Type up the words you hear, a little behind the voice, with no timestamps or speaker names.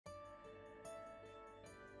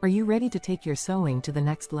Are you ready to take your sewing to the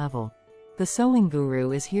next level? The Sewing Guru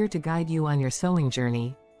is here to guide you on your sewing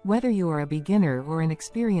journey, whether you are a beginner or an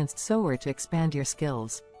experienced sewer, to expand your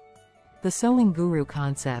skills. The Sewing Guru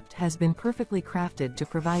concept has been perfectly crafted to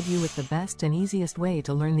provide you with the best and easiest way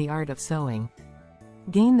to learn the art of sewing.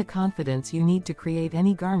 Gain the confidence you need to create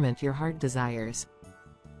any garment your heart desires.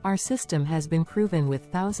 Our system has been proven with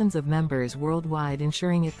thousands of members worldwide,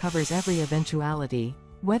 ensuring it covers every eventuality.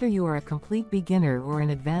 Whether you are a complete beginner or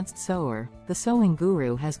an advanced sewer, the Sewing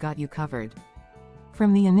Guru has got you covered.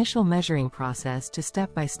 From the initial measuring process to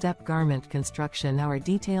step-by-step garment construction, our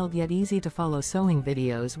detailed yet easy-to-follow sewing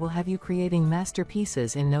videos will have you creating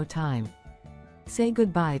masterpieces in no time. Say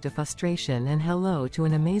goodbye to frustration and hello to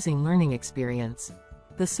an amazing learning experience.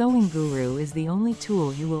 The Sewing Guru is the only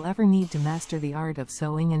tool you will ever need to master the art of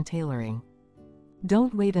sewing and tailoring.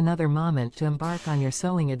 Don't wait another moment to embark on your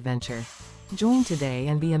sewing adventure. Join today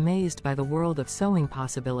and be amazed by the world of sewing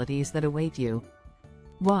possibilities that await you.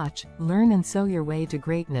 Watch, learn and sew your way to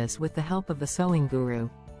greatness with the help of the Sewing Guru.